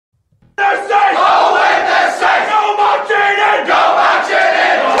G'day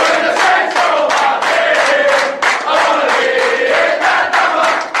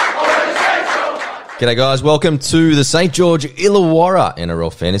guys, welcome to the St. George Illawarra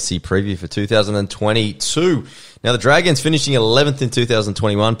NRL Fantasy Preview for 2022. Now the Dragons finishing 11th in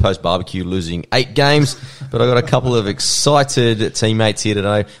 2021 post-barbecue, losing 8 games, but I've got a couple of excited teammates here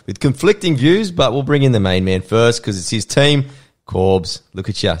today with conflicting views, but we'll bring in the main man first because it's his team. Corbs, look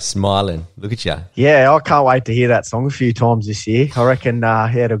at you, smiling, look at you. Yeah, I can't wait to hear that song a few times this year. I reckon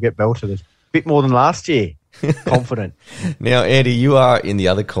it'll get belted a bit more than last year. Confident. Now, Andy, you are in the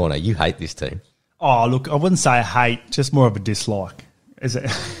other corner. You hate this team. Oh, look, I wouldn't say hate, just more of a dislike. Is it?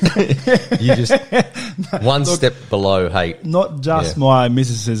 You just one step below hate. Not just my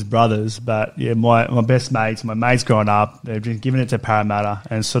missus's brothers, but yeah, my best mates, my mates growing up, they've been giving it to Parramatta,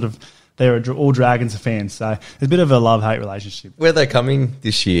 and sort of they're all Dragons fans. So there's a bit of a love-hate relationship. Where are they coming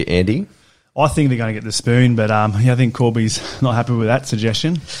this year, Andy? I think they're going to get the spoon, but I think Corby's not happy with that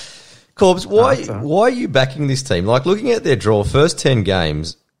suggestion. Corbs, why are you backing this team? Like, looking at their draw, first 10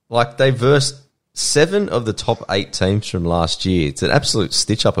 games, like they versed 7 of the top 8 teams from last year. It's an absolute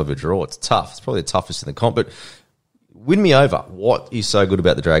stitch-up of a draw. It's tough. It's probably the toughest in the comp. But win me over. What is so good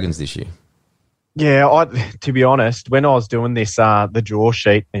about the Dragons this year? Yeah, to be honest, when I was doing this, the draw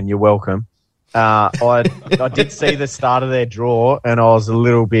sheet, and you're welcome, I did see the start of their draw, and I was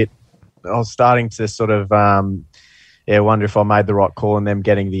starting to sort of, wonder if I made the right call in them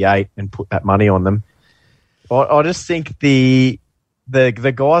getting the 8 and put that money on them. I just think the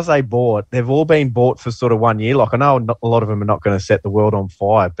guys they bought, they've all been bought for sort of 1 year. Like, I know a lot of them are not going to set the world on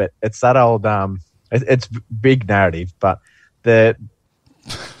fire, but it's that old, it's big narrative, but they're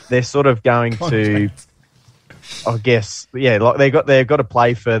sort of going to, I guess, like they've got to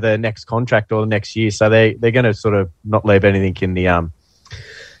play for the next contract or the next year, so they're going to sort of not leave anything in the on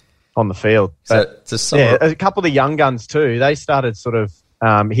the field. But a couple of the young guns too, they started sort of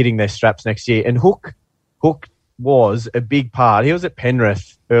hitting their straps next year, and Hook was a big part. He was at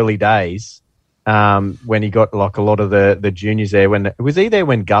Penrith early days when he got like a lot of the juniors there. Was he there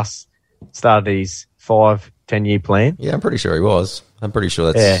when Gus started his 5-10 year plan? Yeah, I'm pretty sure he was. I'm pretty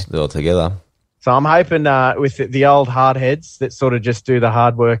sure that's all together. So I'm hoping with the old hard heads that sort of just do the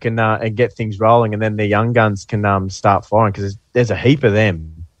hard work and get things rolling, and then the young guns can start firing, because there's a heap of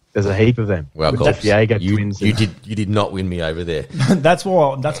them. There's a heap of them. Well, twins. You did not win me over there. That's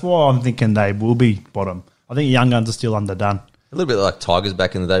why I'm thinking they will be bottom. I think young guns are still underdone. A little bit like Tigers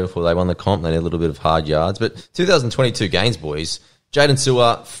back in the day before they won the comp. They need a little bit of hard yards. But 2022 games, boys. Jaden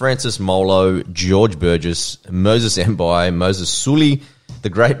Sewer, Francis Molo, George Burgess, Moses Mbai, Moses Sully, the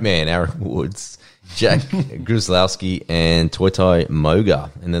great man, Aaron Woods, Jack Gruslowski, and Toitai Moga.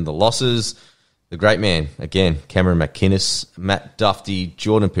 And then the losses, the great man, again, Cameron McInnes, Matt Duffy,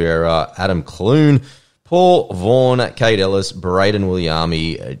 Jordan Pereira, Adam Clune, Paul Vaughan, Kade Ellis, Braden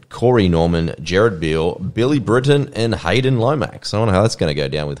Williami, Corey Norman, Jared Beale, Billy Britton, and Hayden Lomax. I don't know how that's going to go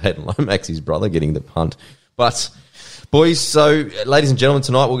down with Hayden Lomax, his brother, getting the punt. But, boys, so, ladies and gentlemen,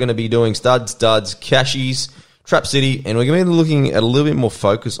 tonight we're going to be doing studs, duds, cashies, Trap City, and we're going to be looking at a little bit more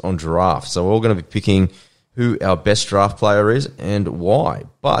focus on draft. So we're all going to be picking who our best draft player is and why.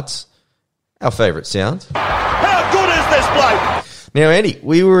 But our favourite sound. How good is this bloke? Now, Andy,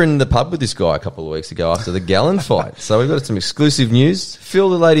 we were in the pub with this guy a couple of weeks ago after the Gallen fight, so we've got some exclusive news. Fill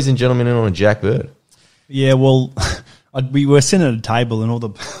the ladies and gentlemen in on Jack Bird. Yeah, well, we were sitting at a table and all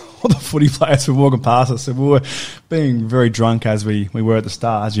the footy players were walking past us, so we were being very drunk as we were at the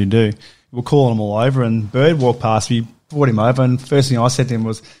start, as you do. We were calling them all over, and Bird walked past me, brought him over, and first thing I said to him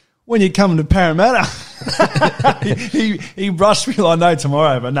was, "When you coming to Parramatta?" he brushed me like, "No,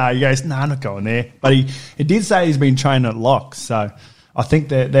 tomorrow." But no, he goes, "No, I'm not going there." But he did say he's been training at Locks, so I think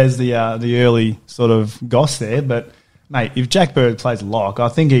that there's the early sort of goss there. But mate, if Jack Bird plays Lock, I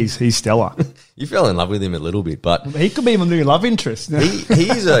think he's stellar. You fell in love with him a little bit, but he could be my new love interest.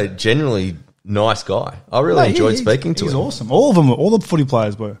 He's a generally nice guy. I really enjoyed speaking to him. He's awesome. All of them, all the footy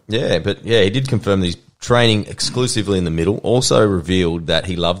players were. Yeah, but yeah, he did confirm that he's training exclusively in the middle. Also revealed that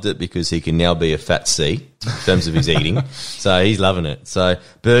he loved it because he can now be a fat C in terms of his eating. So he's loving it. So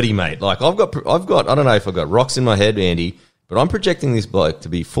Birdie, mate, like I've got. I don't know if I've got rocks in my head, Andy, but I'm projecting this bloke to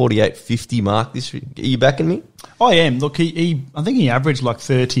be 48-50 mark this year. Are you backing me? I am. Look, I think he averaged like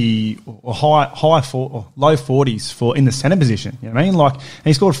 30 or low 40s for in the centre position. You know what I mean? Like, and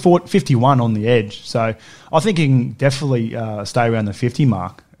he scored 51 on the edge. So I think he can definitely stay around the 50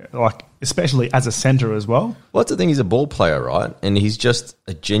 mark. Like, especially as a centre as well. Well, that's the thing. He's a ball player, right? And he's just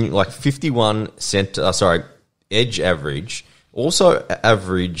a genuine, like 51 edge average. Also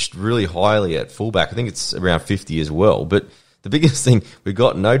averaged really highly at fullback. I think it's around 50 as well. But the biggest thing, we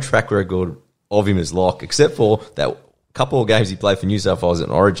got no track record of him as lock, except for that couple of games he played for New South Wales in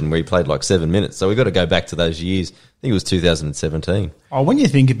Origin where he played like 7 minutes. So we've got to go back to those years. I think it was 2017. Oh, when you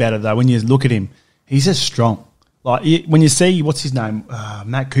think about it, though, when you look at him, he's just strong. Like when you see, what's his name?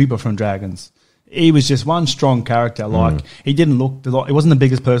 Matt Cooper from Dragons. He was just one strong character. Like he didn't look, he wasn't the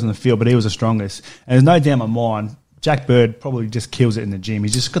biggest person in the field, but he was the strongest. And there's no doubt in my mind, Jack Bird probably just kills it in the gym.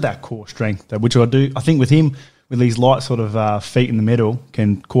 He's just got that core strength, which I think with him, with these light sort of feet in the middle,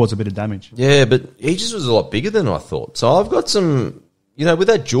 can cause a bit of damage. Yeah, but he just was a lot bigger than I thought. So I've got some, with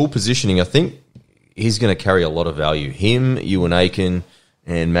that dual positioning, I think he's going to carry a lot of value. Him, Ewan Aiken,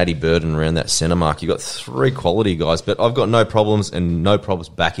 and Matty Burden around that centre mark. You've got 3 quality guys, but I've got no problems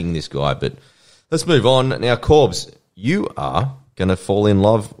backing this guy. But let's move on. Now, Corbs, you are going to fall in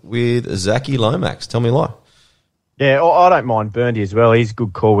love with Zachy Lomax. Tell me why. Yeah, I don't mind Burndy as well. He's a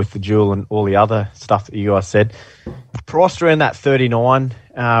good call with the duel and all the other stuff that you guys said. Priced around that 39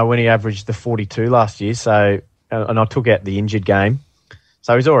 when he averaged the 42 last year. So, and I took out the injured game.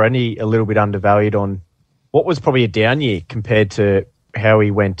 So he's already a little bit undervalued on what was probably a down year compared to how he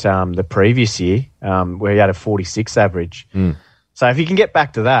went the previous year, where he had a 46 average. So if he can get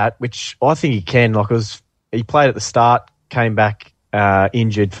back to that, which I think he can, he played at the start, came back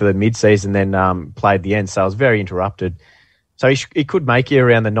injured for the mid-season, then played the end. So I was very interrupted. So he could make it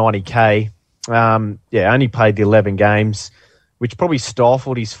around the 90K. Only played the 11 games, which probably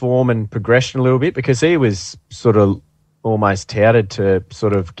stifled his form and progression a little bit because he was sort of almost touted to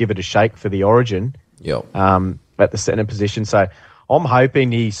sort of give it a shake for the Origin at the centre position. So I'm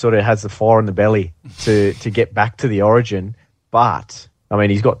hoping he sort of has the fire in the belly to get back to the Origin. But, I mean,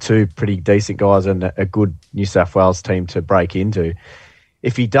 he's got 2 pretty decent guys and a good New South Wales team to break into.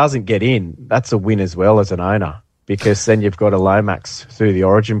 If he doesn't get in, that's a win as well as an owner because then you've got a Lomax through the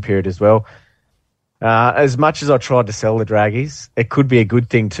Origin period as well. As much as I tried to sell the Draggies, it could be a good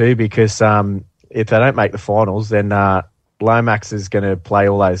thing too because if they don't make the finals, then Lomax is going to play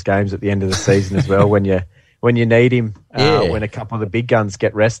all those games at the end of the season as well when you need him, when a couple of the big guns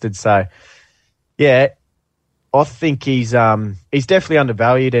get rested. So, yeah, I think he's definitely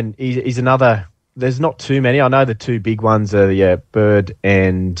undervalued, and he's another. There's not too many. I know the 2 big ones are Bird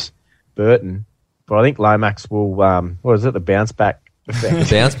and Burton, but I think Lomax will. The bounce back effect?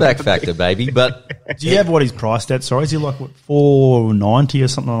 Bounce back factor, baby. But do you have what he's priced at? Sorry, is he like $490 or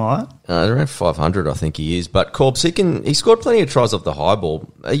something like that? Around 500, I think he is. But Corbs, he scored plenty of tries off the high ball.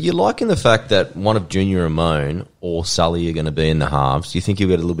 Are you liking the fact that one of Junior Ramon or Sully are going to be in the halves? Do you think he'll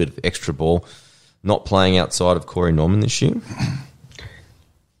get a little bit of extra ball? Not playing outside of Corey Norman this year?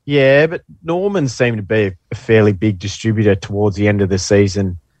 Yeah, but Norman seemed to be a fairly big distributor towards the end of the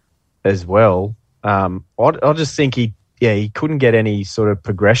season as well. I just think he couldn't get any sort of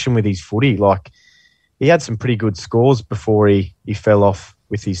progression with his footy. Like, he had some pretty good scores before he fell off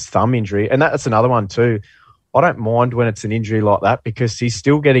with his thumb injury. And that's another one too. I don't mind when it's an injury like that because he's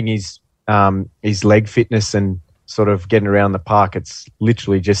still getting his leg fitness and sort of getting around the park. It's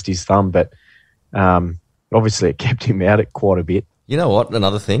literally just his thumb, but obviously it kept him out at quite a bit. You know what?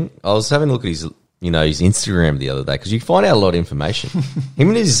 Another thing, I was having a look at his Instagram the other day because you find out a lot of information.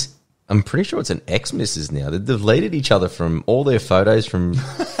 Him and I'm pretty sure it's an ex-missus now. They've deleted each other from all their photos from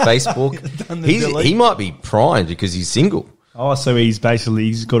Facebook. He might be primed because he's single. Oh, so he's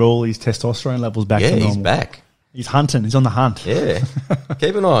got all his testosterone levels back to normal. Yeah, he's back. He's hunting. He's on the hunt. Yeah.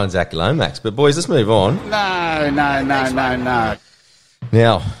 Keep an eye on Zach Lomax. But, boys, let's move on. No.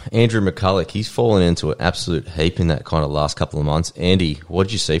 Now, Andrew McCulloch, he's fallen into an absolute heap in that kind of last couple of months. Andy, what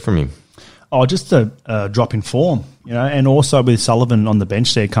did you see from him? Oh, just a drop in form, and also with Sullivan on the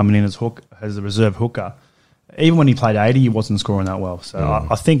bench there coming in as a reserve hooker. Even when he played 80, he wasn't scoring that well. So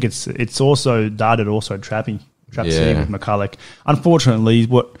I think it's also darted also trappy City with McCulloch. Unfortunately,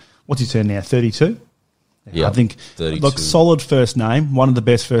 what's he turned now? 32. Yeah, I think 32. Look, solid first name, one of the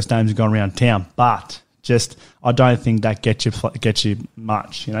best first names gone around town, but just I don't think that gets you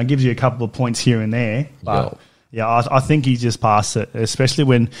much. It gives you a couple of points here and there, but. Yeah, I think he's just past it, especially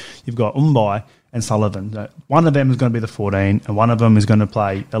when you've got Umbai and Sullivan. One of them is going to be the 14, and one of them is going to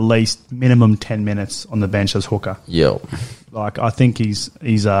play at least minimum 10 minutes on the bench as hooker. Yeah. I think he's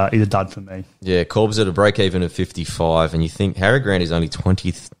a dud for me. Yeah, Corb's at a break-even of 55, and you think Harry Grant is only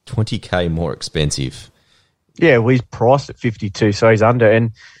 20K more expensive. Yeah, well, he's priced at 52, so he's under.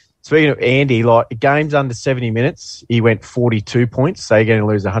 And speaking of Andy, games under 70 minutes, he went 42 points, so you're going to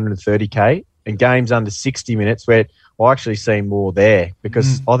lose 130K. And games under 60 minutes, where I actually see more there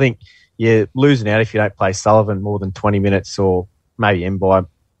because I think you're losing out if you don't play Sullivan more than 20 minutes or maybe Mbai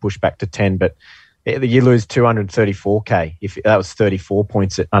push back to 10. But you lose 234K if that was 34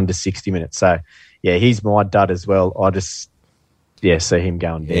 points at under 60 minutes. So, yeah, he's my dud as well. see him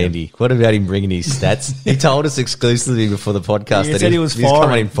going down. Andy, what about him bringing his stats? He told us exclusively before the podcast He that said he was he's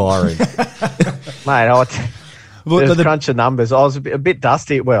coming in firing. firing. Mate, there's crunch of numbers. I was a bit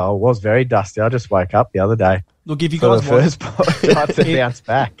dusty. Well, I was very dusty. I just woke up the other day. Look, if you For guys the first part to bounce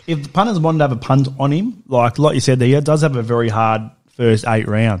back. if the punters wanted to have a punt on him, like you said, he does have a very hard first 8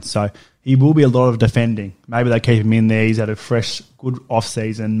 rounds. So he will be a lot of defending. Maybe they keep him in there. He's had a fresh, good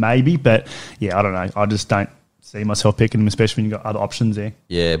off-season, maybe. But, yeah, I don't know. I just don't see myself picking him, especially when you've got other options there.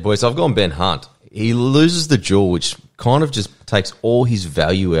 Yeah, boys, I've gone Ben Hunt. He loses the jaw, which kind of just takes all his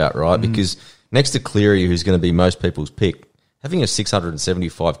value out, right? Because next to Cleary, who's going to be most people's pick, having a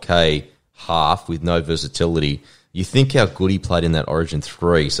 675K half with no versatility, you think how good he played in that Origin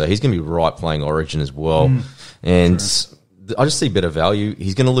 3. So he's going to be right playing Origin as well. And I just see better value.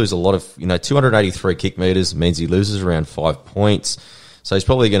 He's going to lose a lot of, 283 kick meters means he loses around 5 points. So he's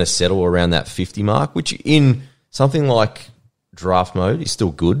probably going to settle around that 50 mark, which in something like draft mode is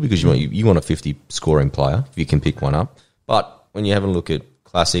still good because you want a 50 scoring player if you can pick one up. But when you have a look at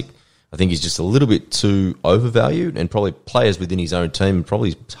Classic, I think he's just a little bit too overvalued, and probably players within his own team and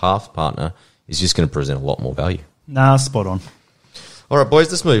probably his half partner is just going to present a lot more value. Nah, spot on. All right,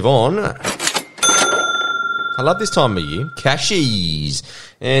 boys, let's move on. I love this time of year. Cashies.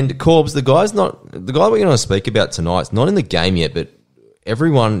 And Corbs, the guy we're going to speak about tonight is not in the game yet, but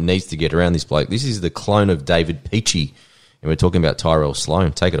everyone needs to get around this bloke. This is the clone of David Peachey, and we're talking about Tyrell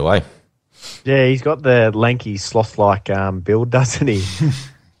Sloan. Take it away. Yeah, he's got the lanky, sloth-like build, doesn't he?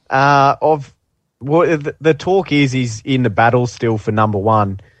 The talk is he's in the battle still for number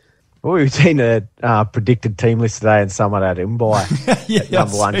one. Well, we've seen a predicted team list today, and someone had him by at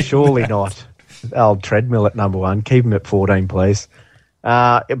number one. Surely not. Old treadmill at number one. Keep him at 14, please.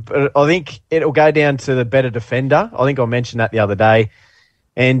 But I think it'll go down to the better defender. I think I mentioned that the other day.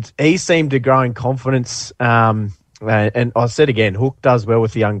 And he seemed to grow in confidence. And I said again, Hook does well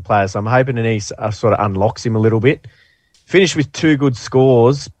with the young players. So I'm hoping that he sort of unlocks him a little bit. Finished with 2 good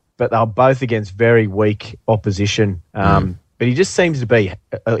scores, but they were both against very weak opposition. But he just seems to be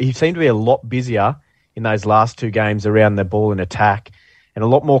a lot busier in those last 2 games around the ball and attack, and a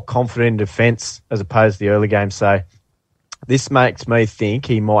lot more confident in defence as opposed to the early games. So this makes me think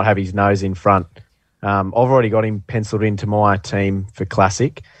he might have his nose in front. I've already got him penciled into my team for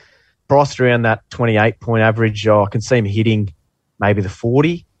Classic. Priced around that 28-point average. I can see him hitting maybe the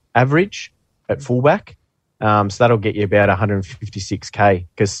 40 average at fullback. So that'll get you about 156K,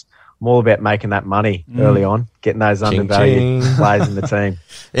 because I'm all about making that money early on, getting those undervalued players in the team.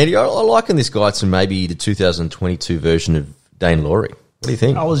 Andy, I liken this guy to maybe the 2022 version of Dane Laurie. What do you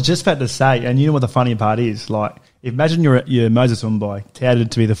think? I was just about to say, and you know what the funny part is? Like, imagine you're Moses Umbai, touted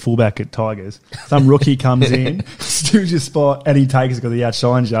to be the fullback at Tigers. Some rookie comes in, steals your spot, and he takes it because he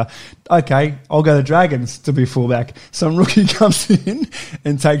outshines you. Okay, I'll go to Dragons to be fullback. Some rookie comes in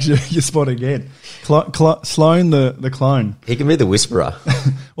and takes your spot again. Sloan the clone. He can be the whisperer.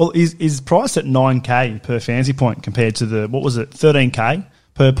 Well, he's priced at 9K per fantasy point compared to the, 13K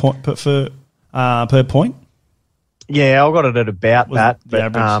per point per point. Yeah, I got it at about that.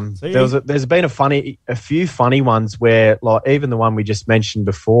 But there's been a few funny ones where, like even the one we just mentioned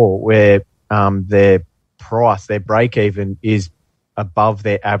before, where their price, their break even is above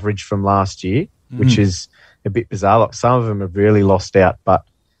their average from last year, which is a bit bizarre. Like some of them have really lost out, but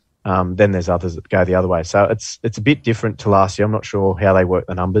then there's others that go the other way. So it's a bit different to last year. I'm not sure how they work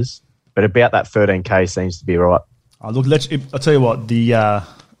the numbers, but about that 13K seems to be right. Look, I'll tell you what, the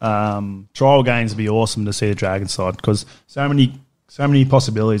trial games would be awesome to see the Dragon side, because so many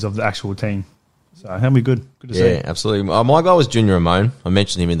possibilities of the actual team. So that'd be good. Good to see. Yeah, absolutely. My guy was Junior Ramon. I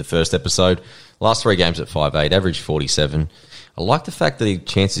mentioned him in the first episode. Last 3 games at 5'8", average 47. I like the fact that he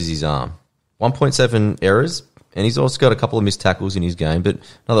chances his arm. 1.7 errors, and he's also got a couple of missed tackles in his game, but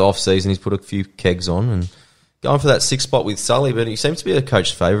another off-season, he's put a few kegs on and going for that 6th spot with Sully, but he seems to be a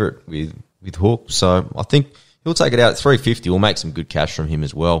coach favourite with Hook, so I think he'll take it out at 350. We'll make some good cash from him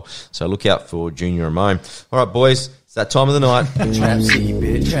as well. So look out for Junior Ramon. All right, boys, it's that time of the night. Trap city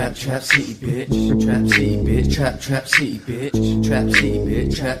bitch, trap city bitch, trap city bitch, trap city bitch, trap city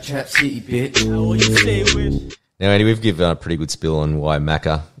bitch, trap city bitch. What you say with? Now, Andy, we've given a pretty good spill on why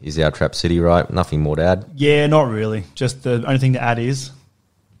Macca is our Trap City, right? Nothing more to add. Yeah, not really. Just the only thing to add is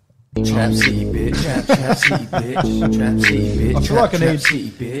Trap city bitch, trap city bitch, trap city bitch. I feel like I need city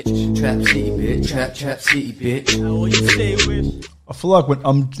bitch, trap city bitch, trap city bitch. What you say with? I feel like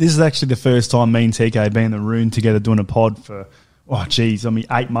this is actually the first time me and TK have been in the room together doing a pod for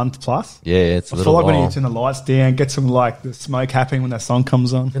 8 months plus. Yeah, it's a little I feel like while. we need to turn the lights down, get some like the smoke happening when that song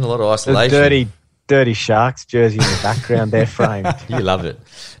comes on. Been a lot of The isolation. dirty Sharks jersey in the background there framed. You love it.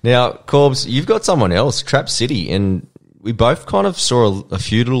 Now, Corbs, you've got someone else, Trap City, and we both kind of saw a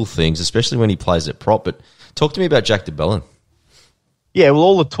few little things, especially when he plays at prop. But talk to me about Jack de Belin. Yeah, well,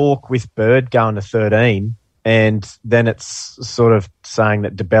 all the talk with Bird going to 13, and then it's sort of saying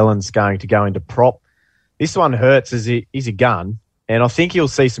that de Belin's going to go into prop. This one hurts as he's a gun, and I think you'll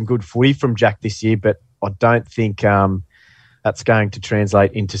see some good footy from Jack this year, but I don't think that's going to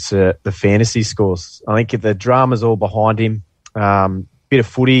translate into the fantasy scores. I think the drama's all behind him. Bit of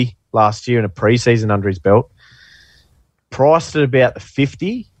footy last year and a pre-season under his belt. Priced at about the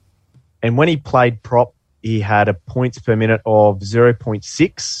 50, and when he played prop, he had a points per minute of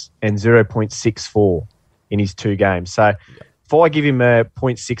 0.6 and 0.64 in his 2 games. So if I give him a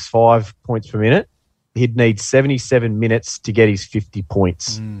 0.65 points per minute, he'd need 77 minutes to get his 50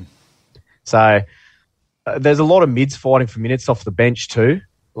 points. So there's a lot of mids fighting for minutes off the bench too.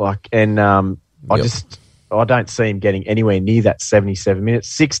 I don't see him getting anywhere near that 77 minutes.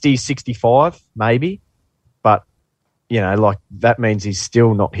 60, 65 maybe, but that means he's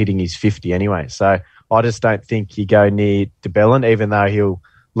still not hitting his 50 anyway. So I just don't think you go near de Belin, even though he'll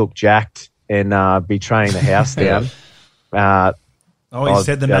look jacked and be training the house down. He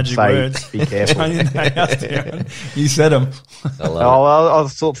said the magic words. Be careful. You said them. I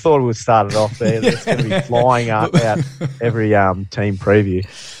thought we would start it off there. It's going to be flying out every team preview.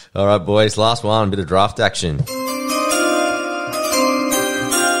 All right, boys. Last one, a bit of draft action.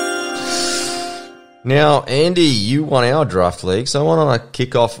 Now, Andy, you won our draft league, so why don't I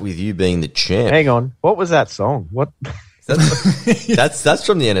kick off with you being the champ? Hang on. What was that song? What? That's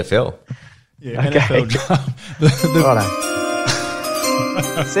from the NFL. Yeah, okay. NFL draft.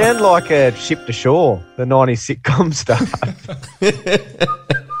 Sound like a ship to shore, the 90s sitcom stuff.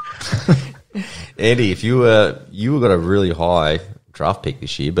 Andy, if you got a really high draft pick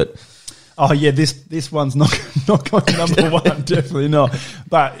this year, but oh yeah, this one's not going number one, definitely not.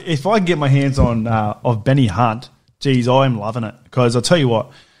 But if I can get my hands on of Benny Hunt, geez, I'm loving it, because I'll tell you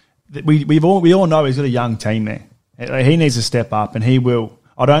what, we all know he's got a young team there. He needs to step up, and he will.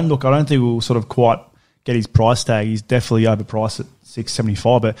 I don't think we'll sort of quite get his price tag. He's definitely overpriced at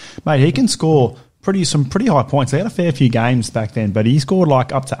 $6.75, but mate, he can score some pretty high points. They had a fair few games back then, but he scored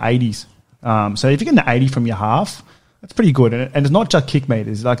like up to 80s. So if you get an 80 from your half, that's pretty good. And it's not just kick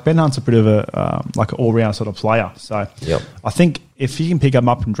meters. Like Ben Hunt's a bit of an all-round sort of player. So yep. I think if you can pick him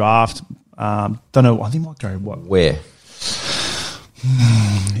up in draft, don't know, I think he might go where?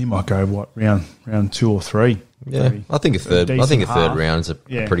 He might go round 2 or 3. Yeah, Maybe. I think a third round is a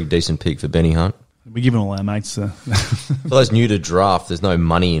pretty decent pick for Benny Hunt. We're giving all our mates. For those new to draft, there's no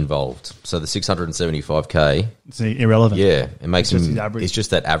money involved, so the $675K, it's irrelevant. Yeah, it makes him. Average. It's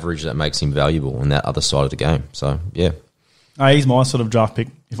just that average that makes him valuable on that other side of the game. So yeah, he's my sort of draft pick.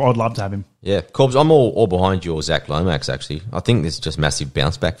 If I'd love to have him. Yeah, Corbs, I'm all behind your Zach Lomax. Actually, I think there's just massive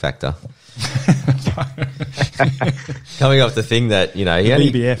bounce back factor. Coming off the thing that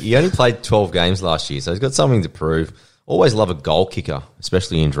he only played 12 games last year, so he's got something to prove. Always love a goal kicker,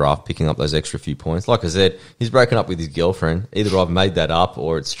 especially in draft, picking up those extra few points. Like I said, he's broken up with his girlfriend. Either I've made that up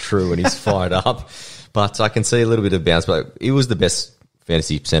or it's true and he's fired up. But I can see a little bit of bounce back. He was the best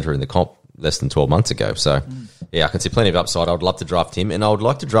fantasy centre in the comp less than 12 months ago. So, yeah, I can see plenty of upside. I would love to draft him, and I would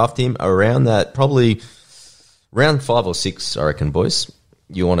like to draft him around that, probably round 5 or 6, I reckon, boys.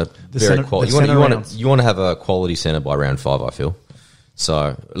 You want to have a quality centre by round 5, I feel. So,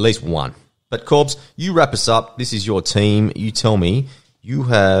 at least one. But, Corbs, you wrap us up. This is your team. You tell me, you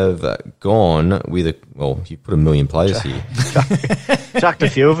have gone with you put 1 million players here. Chucked a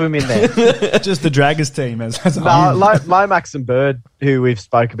few of them in there. Just the Dragons team. Lomax and Bird, who we've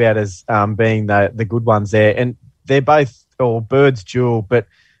spoke about as being the good ones there. And they're both, Bird's dual, but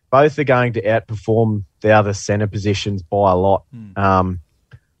both are going to outperform the other centre positions by a lot.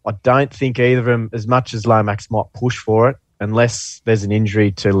 I don't think either of them, as much as Lomax might push for it, unless there's an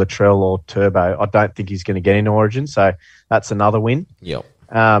injury to Latrell or Turbo, I don't think he's going to get in Origin. So that's another win. Yep.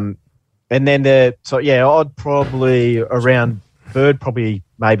 And then I'd probably around Bird, probably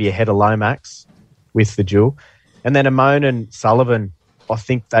maybe ahead of Lomax with the duel. And then Amon and Sullivan, I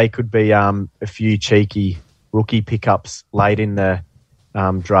think they could be a few cheeky rookie pickups late in the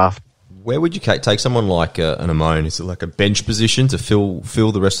draft. Where would you take someone like an Amon? Is it like a bench position to fill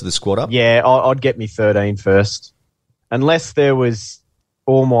the rest of the squad up? Yeah, I'd get me 13 first. Unless there was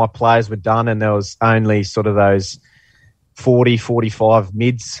all my players were done and there was only sort of those 40, 45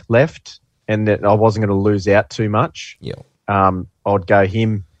 mids left and that I wasn't going to lose out too much. Yeah. I'd go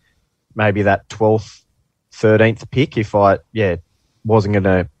him maybe that 12th, 13th pick if I wasn't going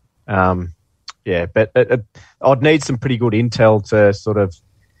to but I'd need some pretty good intel to sort of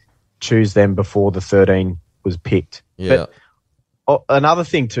choose them before the 13 was picked. Yeah. But another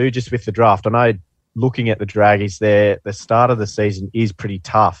thing too, just with the draft, I know looking at the Draggies there, the start of the season is pretty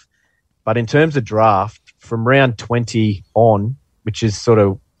tough. But in terms of draft, from round 20 on, which is sort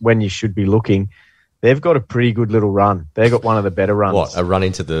of when you should be looking, they've got a pretty good little run. They've got one of the better runs. What, a run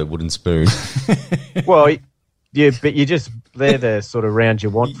into the wooden spoon? Well, yeah, but they're the sort of round you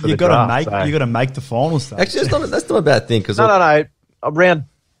want for the draft. You got to make the finals stuff. Actually, that's not a bad thing. Cause no.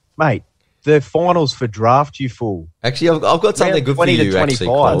 Mate, the finals for draft, you fool. Actually, I've got something good for you, actually.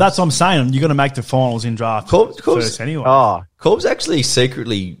 That's what I'm saying. You got to make the finals in draft first anyway. Oh. Corb's actually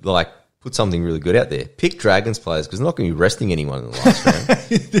secretly, put something really good out there. Pick Dragons players because they're not going to be resting anyone in the last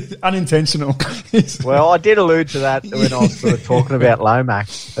round. Unintentional. Well, I did allude to that when I was sort of talking about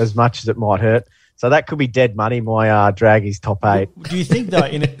Lomax, as much as it might hurt. So that could be dead money, my Draggies top 8. Do you think, though,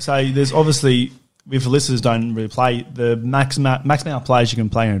 so there's obviously, if the listeners don't really play, the max amount of players you can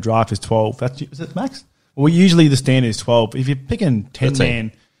play in a draft is 12. Is it max? Well, usually the standard is 12. If you're picking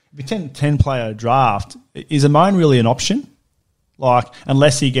 10-man, if you're 10-player draft, is Amone really an option?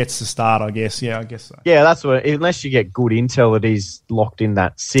 Unless he gets to start, I guess. Yeah, I guess so. Yeah, that's what. Unless you get good intel that he's locked in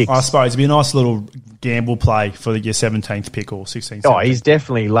that 6. I suppose it'd be a nice little gamble play for your 17th pick or 16th. Oh, he's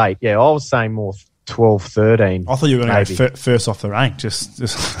definitely late. Yeah, I was saying more 12, 13. I thought you were going to go first off the rank. Just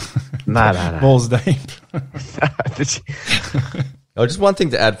no. Balls deep. Just one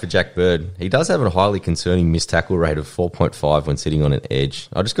thing to add for Jack Bird. He does have a highly concerning missed tackle rate of 4.5 when sitting on an edge.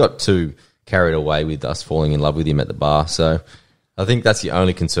 I just got too carried away with us falling in love with him at the bar. So I think that's the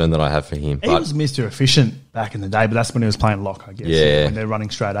only concern that I have for him. He was Mr. Efficient back in the day, but that's when he was playing lock, I guess. Yeah. When they're running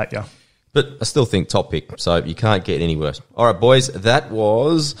straight at you. But I still think top pick, so you can't get any worse. All right, boys, that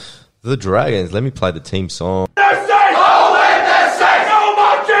was the Dragons. Let me play the team song. Yes, sir!